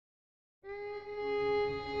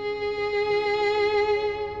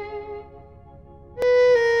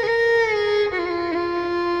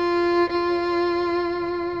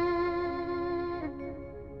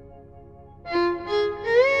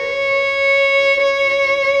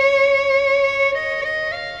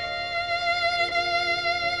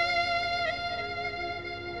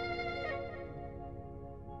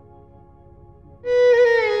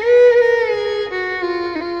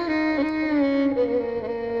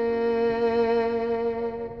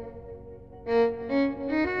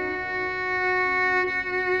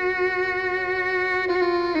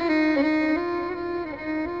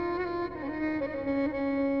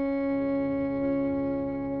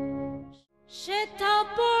সেথা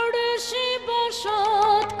পড়শি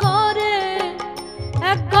বসত করে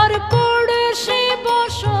একবার পড়শি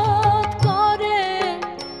বসত করে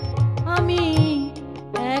আমি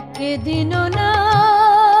একদিনও না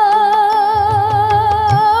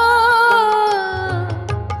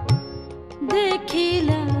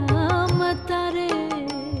দেখিলাম তারে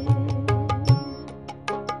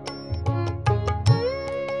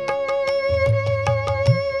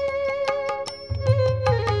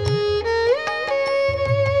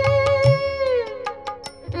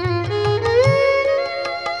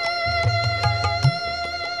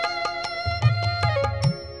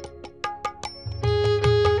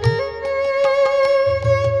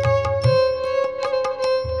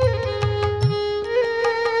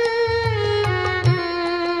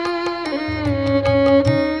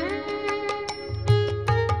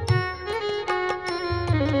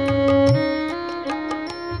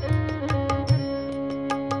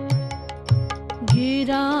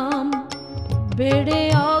বেড়ে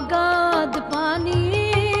অগাধ পানি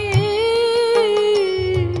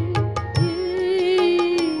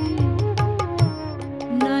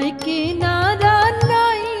নাই কিনারা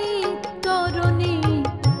নাই তরণী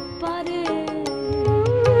পারে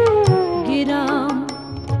গিরাম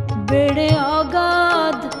বেড়ে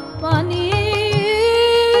অগাধ পানি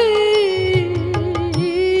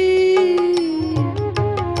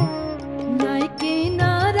নাই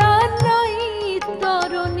কিনারা নাই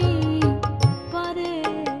তরণী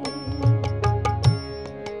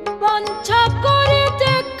বাঞ্ছা করে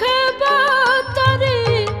দেখবা তারে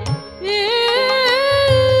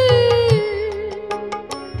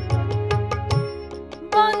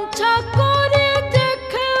বাঞ্ছা করে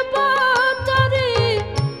দেখবা তারে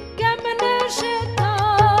কেমনে সেটা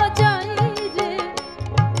যাই রে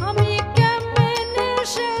আমি কেমনে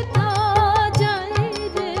সেটা যাই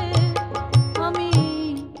রে আমি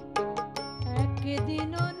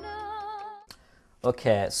একদিনও না.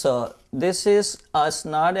 Okay, so this is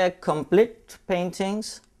not a complete paintings,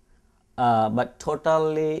 but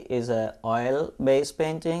totally is a oil-based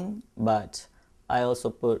painting. But I also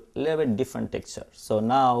put a little bit different texture. So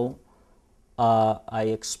now I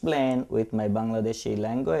explain with my Bangladeshi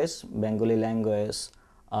language, Bengali language,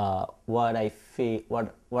 what I feel, what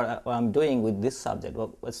I'm doing with this subject, what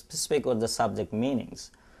specific what the subject meanings.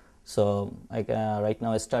 So right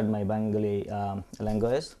now I start my Bengali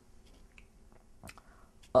language.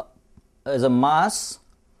 As a mass,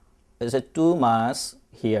 is a two mass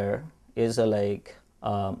here is a like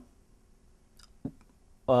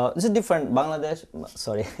it's a different Bangladesh.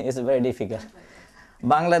 Sorry, it's very difficult.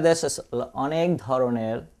 Bangladesh is অনেক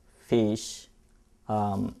ধরনের fish.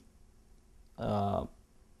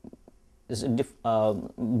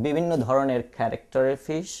 বিভিন্ন ধরনের ক্যারেক্টারের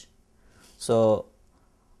fish. So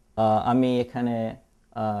আমি এখানে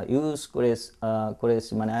use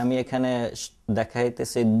করেছি মানে আমি এখানে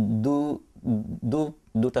দেখাইতেছি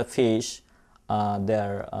দুটা ফিশ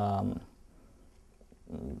দেয়ার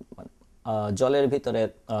জলের ভিতরে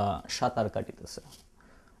সাঁতার কাটিতেছে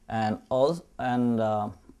and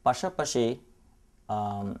পাশাপাশি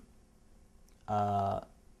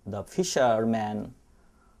the fisherman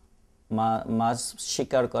মাছ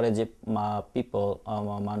শিকার করে যে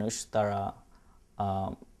মানুষ তারা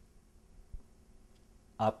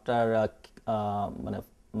আফটার মানে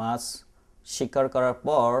মাছ শিকার করার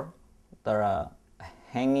পর তারা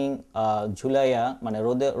হ্যাঙ্গিং ঝুলাইয়া মানে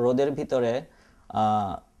রোদের ভিতরে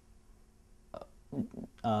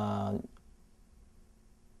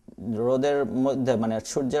রোদের মধ্যে মানে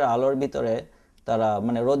সূর্যের আলোর ভিতরে তারা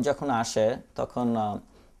মানে রোদ যখন আসে তখন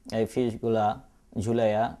এই ফিশগুলা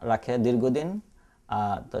ঝুলাইয়া রাখে দীর্ঘদিন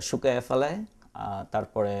তো শুকাইয়া ফেলায়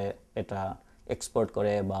তারপরে এটা এক্সপোর্ট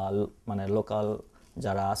করে বা মানে লোকাল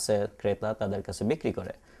যারা আছে ক্রেতা তাদের কাছে বিক্রি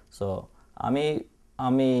করে. সো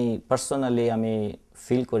আমি পার্সোনালি আমি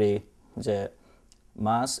ফিল করি যে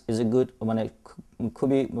মাছ ইজ এ গুড মানে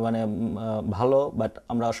খুবই মানে ভালো বাট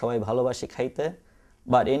আমরা সবাই ভালোবাসি খাইতে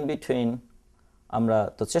বাট ইন বিটুইন আমরা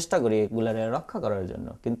তো চেষ্টা করি এগুলারে রক্ষা করার জন্য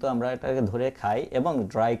কিন্তু আমরা এটাকে ধরে খাই এবং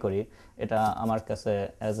ড্রাই করি. এটা আমার কাছে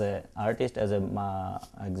as a artist as a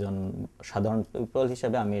একজন সাধারণ পিপল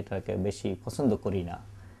হিসেবে আমি এটাকে বেশি পছন্দ করি না.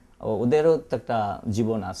 ওদেরও তো একটা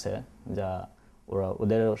জীবন আছে যা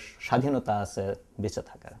ওদেরও স্বাধীনতা আছে বেঁচে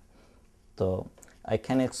থাকার. তো I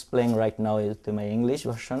can explain right now to my English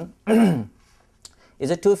version. Is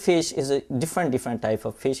a two fish is a different type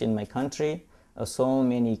of fish in my country. So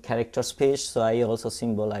many characters fish. So I also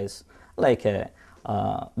symbolize like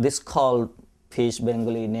this called fish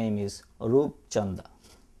Bengali name is Roop Chanda.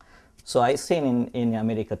 So I seen in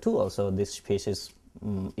America too. Also this fish is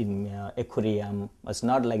in aquarium. It's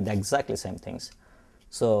not like the exactly same things.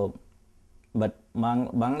 So but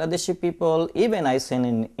Bangladeshi people, even I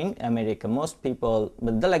seen in America, most people,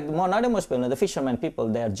 but they're like not most people, the fishermen people,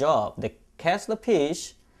 their job, they catch the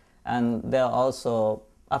fish, and they're also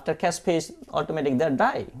after catch fish, automatically they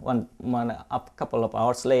die a couple of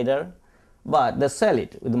hours later, but they sell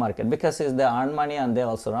it with the market because they earn money and they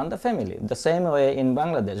also run the family. The same way in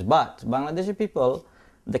Bangladesh, but Bangladeshi people,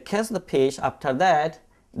 they catch the fish, after that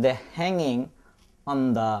they're hanging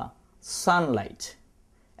on the sunlight,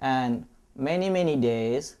 and many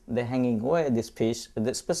days they're hanging away this fish.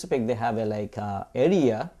 The specific they have a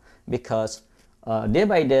area, because day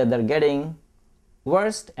by day they're getting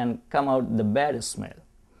worse and come out the bad smell.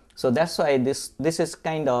 So that's why this is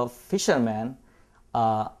kind of fishermen.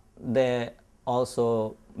 They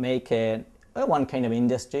also make one kind of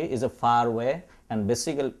industry is a far away, and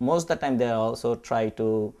basically most of the time they also try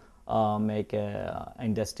to make a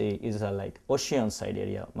industry is like ocean side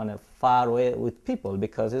area, far away with people,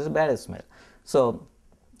 because it's a bad smell. So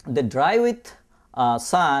they dry with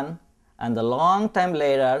sun, and the long time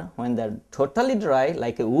later when they're totally dry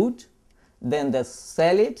like a wood, then they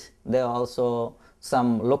sell it. They also,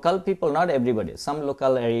 some local people, not everybody, some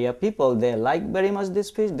local area people, they like very much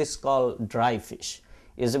this fish. This is called dry fish.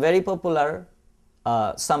 It's very popular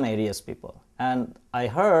some areas people, and I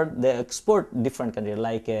heard they export different countries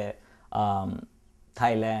like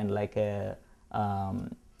Thailand, like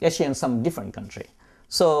Asian, some different country.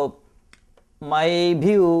 So my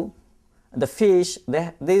view, the fish,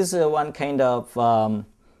 this is one kind of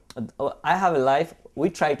I have a life. We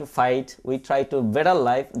try to fight, we try to better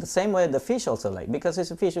life the same way the fish also like, because it's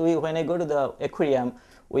a fish. When I go to the aquarium,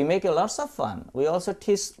 we make a lots of fun. We also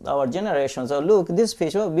teach our generations, oh look, this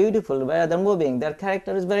fish, oh beautiful, where they're moving, their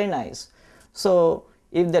character is very nice. So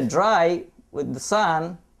if they dry with the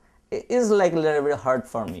sun, it is like a little bit hard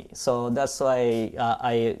for me. So that's why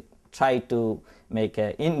I try to make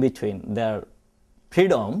a in between their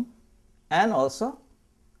freedom and also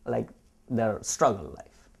like their struggle life.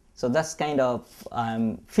 So that's kind of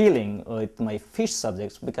I'm feeling with my fish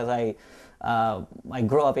subjects, because I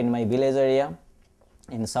grew up in my village area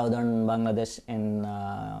in southern Bangladesh in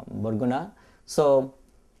Borguna. So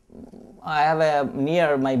I have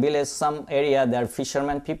near my village some area, there are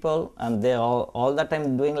fishermen people, and they all the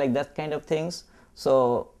time doing like that kind of things.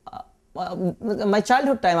 So my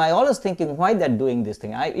childhood time, I always thinking why they're doing this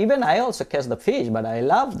thing. I also catch the fish, but I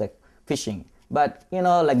love the fishing. But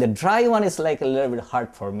like the dry one is like a little bit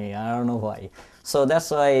hard for me. I don't know why. So that's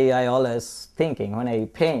why I always thinking when I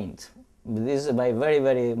paint, this is my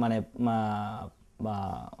very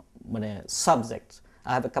subjects.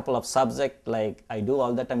 I have a couple of subjects, like I do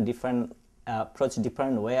all the time different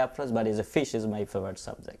different way approach, but a fish is my favorite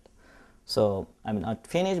subject. So I'm not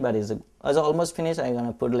finished, but it's almost finished. I'm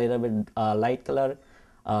gonna put a little bit light color,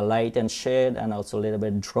 light and shade, and also a little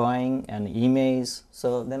bit drawing and image.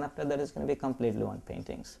 So then after that it's going to be completely one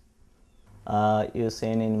paintings. You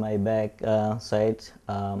seen in my back side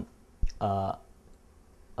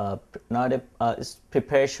not a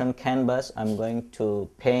preparation canvas. I'm going to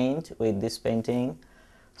paint with this painting.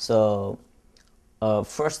 So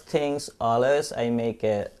first things, always I make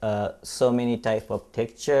so many type of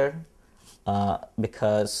texture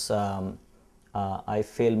because I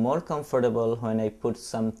feel more comfortable when I put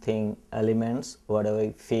something elements, what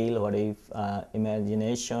I feel, what I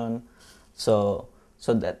imagination. So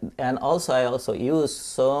that, and also I also use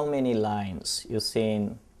so many lines. You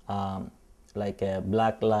seen like a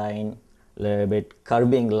black line, little bit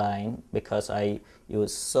curving line, because I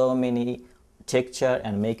use so many texture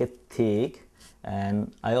and make it thick.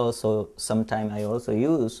 And I also sometimes I also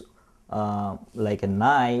use like a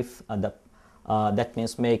knife. That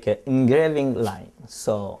means make an engraving line.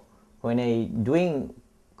 So when I doing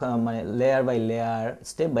my layer by layer,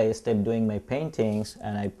 step by step doing my paintings,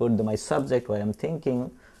 and I put my subject where I'm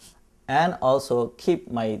thinking, and also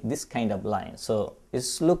keep my this kind of line. So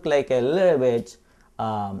it's look like a little bit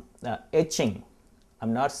etching.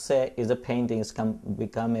 I'm not say is a painting is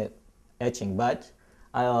become a etching, but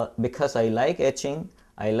because I like etching,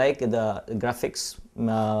 I like the graphics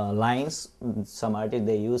lines. Some artists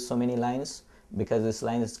they use so many lines, because these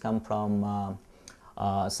lines come from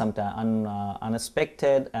sometimes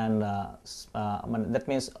unexpected, and that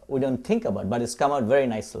means we don't think about, but it's come out very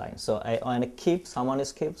nice line. So I want to keep, someone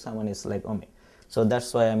is like me. So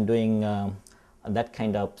that's why I'm doing that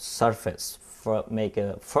kind of surface, for make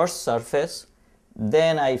a first surface.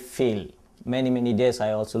 Then I feel many days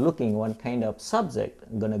I also looking one kind of subject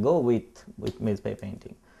I'm gonna go with my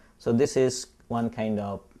painting. So this is one kind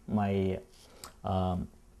of my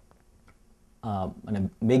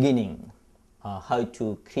beginning, how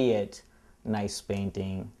to create nice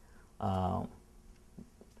painting.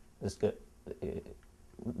 It's good.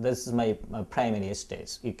 this is my primary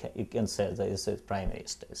stage. You can say that this is primary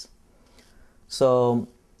stage. So,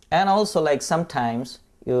 and also like sometimes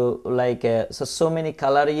you like so many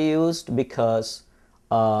color you used because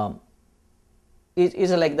it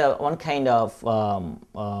is like the one kind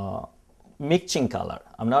of mixing color.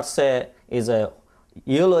 I'm not say is a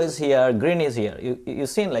yellow is here, green is here. You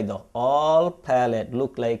seen like the all palette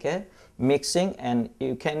look like a mixing, and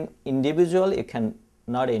you can individual, you can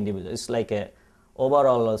not individual. It's like a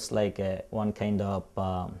overall, it's like a one kind of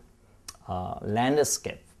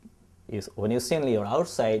landscape. When you see your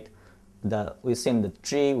outside, we seen the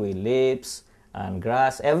tree with leaves and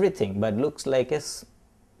grass, everything, but looks like a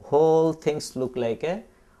whole things look like a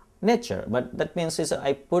nature. But that means is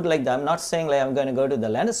I put like that. I'm not saying like I'm going to go to the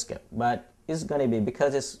landscape, but it's going to be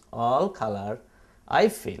because it's all color. I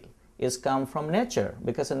feel is come from nature,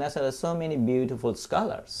 because in nature there are so many beautiful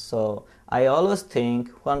colors. So I always think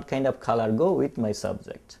what kind of color go with my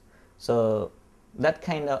subject. So that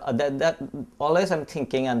kind of that always I'm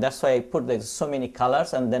thinking, and that's why I put like so many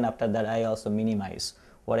colors, and then after that I also minimize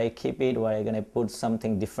what I keep it, what I gonna put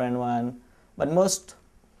something different one. But most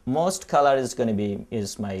color is gonna be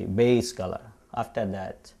is my base color. After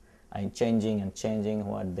that I'm changing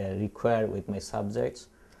what they require with my subjects.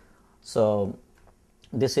 So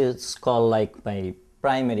this is called like my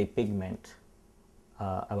primary pigment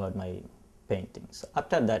about my paintings.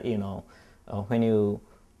 After that, you know, when you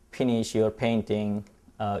finish your painting,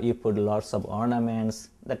 you put lots of ornaments.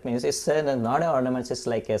 That means it's not ornaments, it's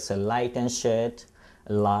like it's a light and shade,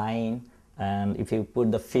 line, and if you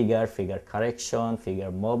put the figure correction,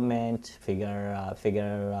 figure movement,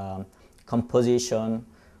 figure composition.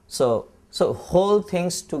 So whole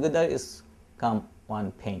things together is come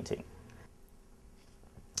one painting.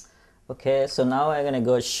 Okay, so now I'm gonna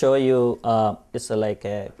go show you. It's like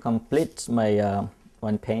a complete my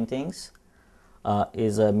one paintings.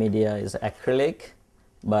 Is a media is acrylic,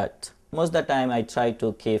 but most of the time I try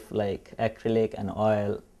to keep like acrylic and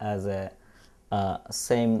oil as a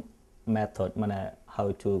same method,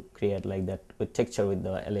 how to create like that with texture with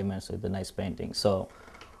the elements with the nice painting. So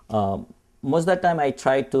most of the time I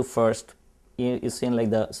try to first, you seen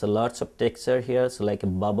like so lots of texture here, so like a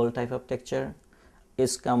bubble type of texture.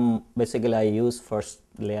 Is come basically I use first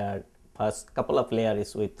couple of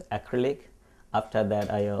layers with acrylic. After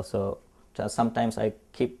that I also sometimes I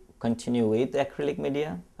continue with acrylic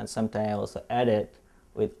media, and sometimes I also add it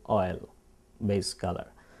with oil base color.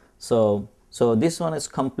 So this one is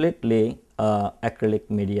completely acrylic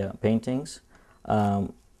media paintings.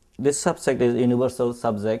 This subject is universal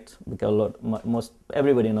subject because most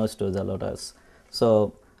everybody knows to the lotus.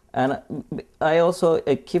 So, and I also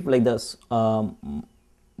keep like this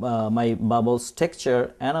my bubbles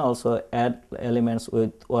texture, and also add elements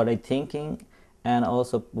with what I thinking, and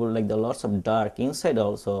also put like the lots of dark inside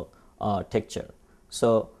also texture.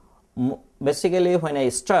 So basically when I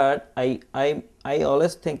start, I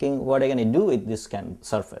always thinking what I'm gonna do with this kind of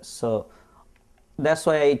surface. So that's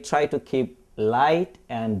why I try to keep light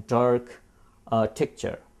and dark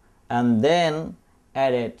texture, and then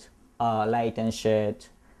added light and shade,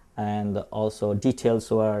 and also details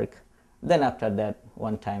work. Then after that,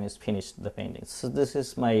 one time is finished the painting. So this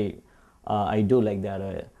is my I do like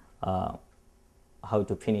that how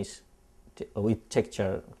to finish with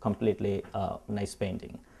texture completely nice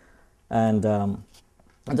painting. And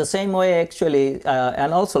the same way actually,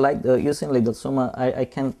 and also like the using like the suma, I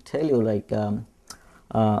can tell you like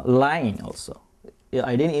line also.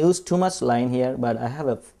 I didn't use too much line here, but I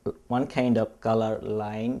have one kind of color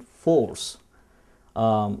line force.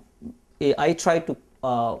 I try to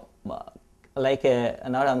like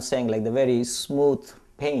now I'm saying like the very smooth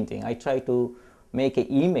painting, I try to make an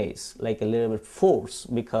image like a little bit force,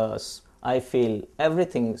 because I feel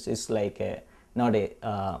everything is like not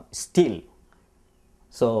a still.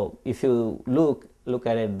 So if you look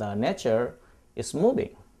at it, the nature is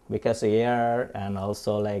moving, because the air, and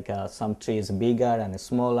also like some trees bigger and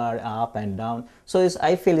smaller, up and down. So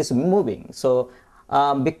I feel it's moving. So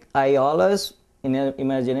I always in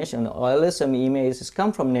imagination, always some images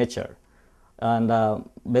come from nature, and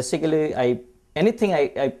basically anything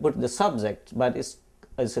I put the subject, but it's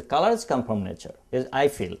the colors come from nature, I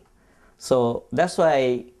feel. So that's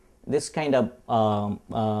why this kind of when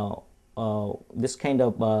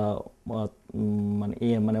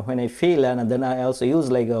I feel, and then I also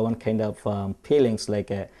use like one kind of feelings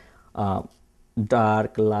like a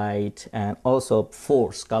dark, light, and also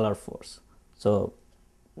force, color force. So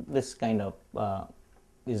this kind of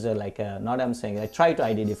is like not I'm saying I try to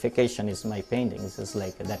identification is my painting. It's just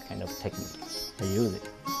like that kind of technique I use it.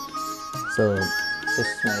 So this is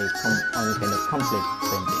my own kind of complete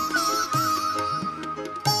painting.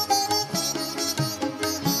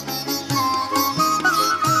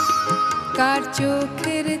 কার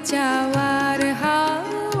চোখের চাওয়ার হাওয়ায়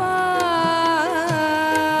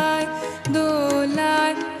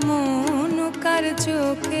দোলায় মন কার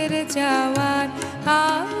চোখের চাওয়ার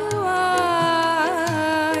হাওয়ায়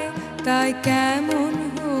তাই কেমন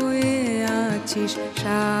হয়ে আছিস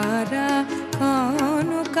সারা ক্ষণ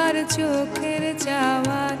কার চোখের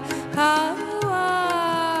চাওয়ার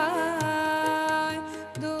হাওয়ায়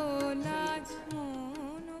দোলায়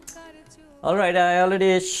মন কার চোখের All right, I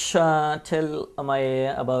already tell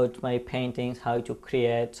about my paintings, how to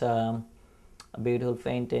create a beautiful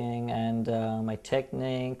painting, and my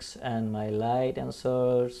techniques and my light and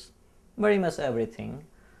source, very much everything.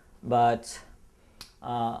 But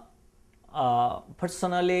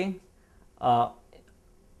personally,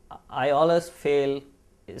 I always feel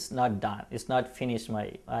it's not done, it's not finished.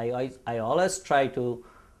 I always try to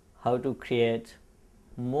how to create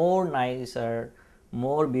more nicer,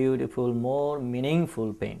 more beautiful, more meaningful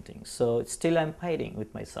paintings. So still I'm fighting with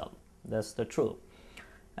myself, that's the truth.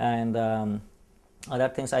 And other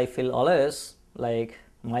things I feel always like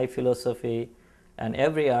my philosophy and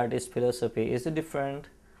every artist's philosophy is different,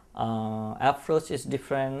 approach is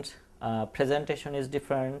different, presentation is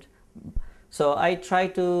different. So I try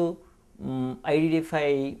to identify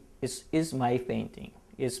is my painting,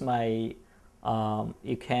 is my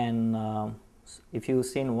you can if you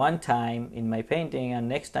seen one time in my painting and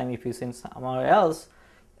next time if you seen somewhere else,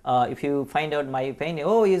 if you find out my painting,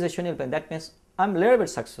 oh, he's a Sunil painting, that means I'm a little bit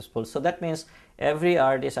successful. So that means every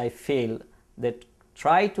artist I feel that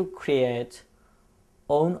try to create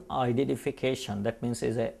own identification, that means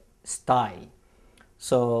is a style.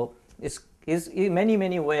 So it's in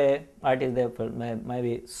many way artists therefore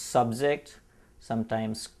maybe subject,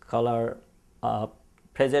 sometimes color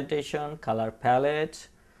presentation, color palette,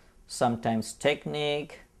 sometimes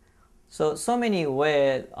technique. So many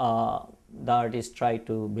ways the artists try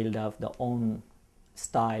to build up the own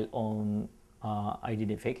style, own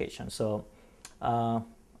identification. So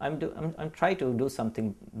I'm trying to do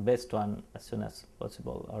something best one as soon as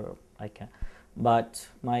possible, or I can. But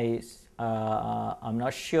my I'm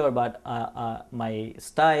not sure, but my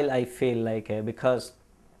style I feel like because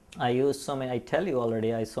I use so many. I tell you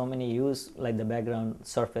already. I so many use like the background,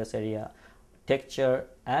 surface area, texture,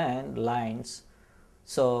 and lines.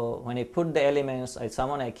 So when I put the elements, I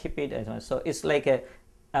keep it. So it's like a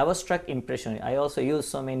abstract impression. I also use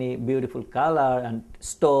so many beautiful color and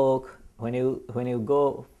stroke. When you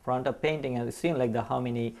go front of painting and see like how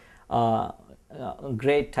many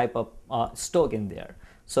great type of stroke in there.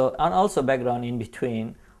 So and also background in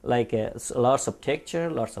between, like lots of texture,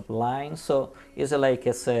 lots of lines. So it's like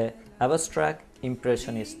a abstract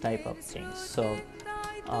impressionist type of things. So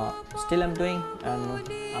still I'm doing, and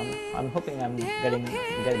I'm hoping I'm get better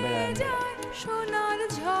and better. সোনার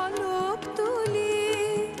ঝলক তুলি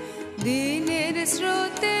দিনের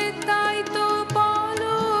স্রোতে তাই তো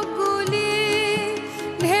পলকগুলি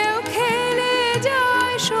ঢেউ খেলে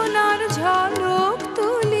যায় সোনার ঝলক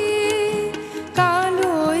তুলি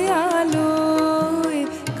কালোয় আলোয়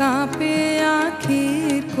কাঁপে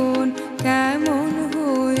আখির কোণ কেমন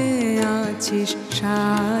হয়ে আছিস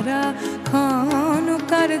সারা ক্ষণ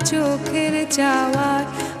কার চোখের চাওয়ার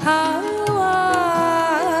হাওয়ায়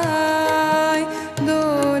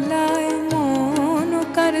দোলায় মন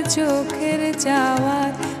কার চোখের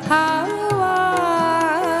চাওয়ার হাওয়ায়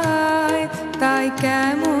তাই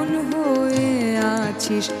কেমন হয়ে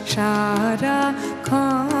আছিস সারা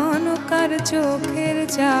ক্ষণ কার চোখের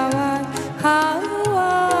চাওয়ার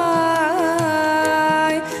হাওয়ায়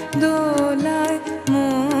দোলায়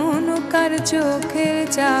মন কার চোখের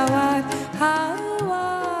চাওয়ার হাওয়ায়